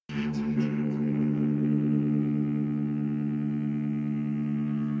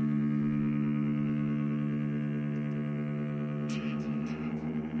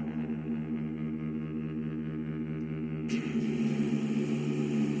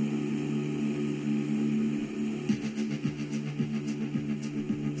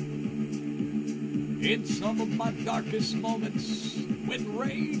In some of my darkest moments, when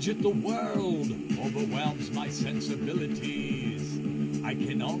rage at the world overwhelms my sensibilities, I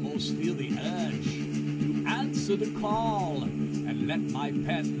can almost feel the urge to answer the call and let my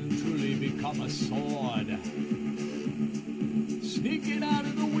pen truly become a sword. Sneaking out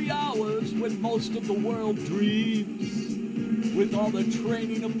in the wee hours when most of the world dreams, with all the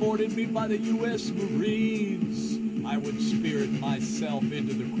training afforded me by the U.S. Marines, I would spirit myself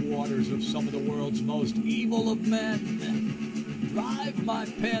into the quarters of some of the world's most evil of men, drive my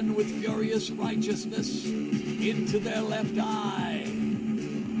pen with furious righteousness into their left eye.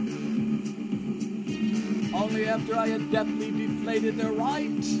 Only after I had deftly deflated their right,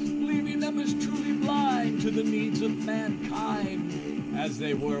 leaving them as truly blind to the needs of mankind as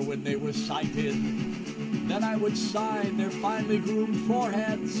they were when they were sighted, then I would sign their finely groomed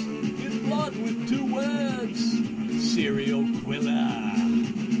foreheads in blood with 2 words: serial quiller.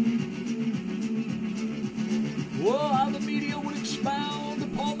 Oh, how the media would expound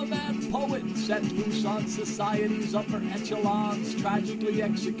upon the man poet set loose on society's upper echelons, tragically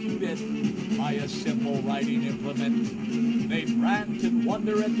executed by a simple writing implement. They'd rant and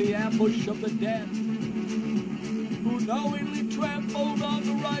wonder at the ambush of the dead, who knowingly trampled on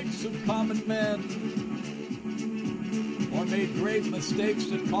the rights of common men, or made grave mistakes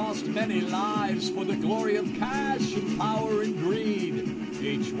that cost many lives for the glory of cash and power and greed.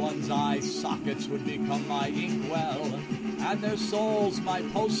 Each one's eye sockets would become my inkwell, and their souls my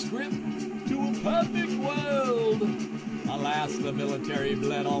postscript to a perfect world. Alas, the military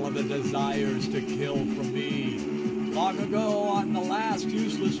bled all of the desires to kill from me. Long ago on the last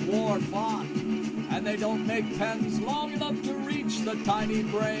useless war fought, and they don't make pens long enough to reach the tiny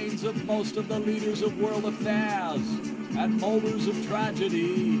brains of most of the leaders of world affairs and molders of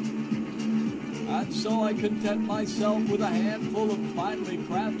tragedy. And so I content myself with a handful of finely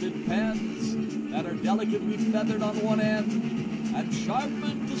crafted pens that are delicately feathered on one end and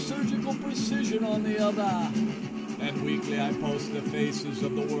sharpened to surgical precision on the other. Then weekly I post the faces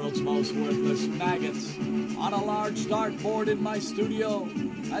of the world's most worthless maggots on a large dartboard in my studio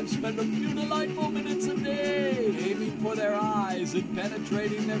and spend a few delightful minutes a day aiming for their eyes and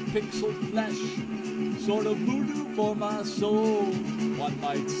penetrating their pixeled flesh. Sort of voodoo for my soul, one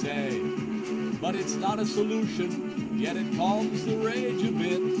might say. But it's not a solution, yet it calms the rage a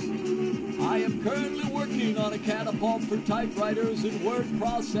bit. I am currently working on a catapult for typewriters and word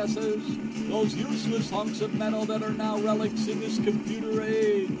processors, those useless hunks of metal that are now relics in this computer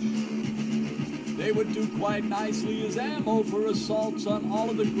age. They would do quite nicely as ammo for assaults on all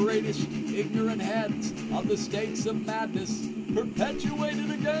of the greatest ignorant heads of the states of madness,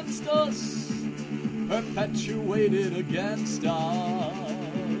 perpetuated against us. Perpetuated against us.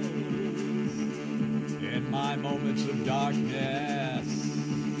 In my moments of darkness,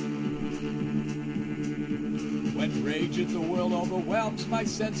 when rage at the world overwhelms my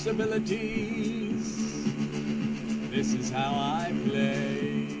sensibilities, this is how I play.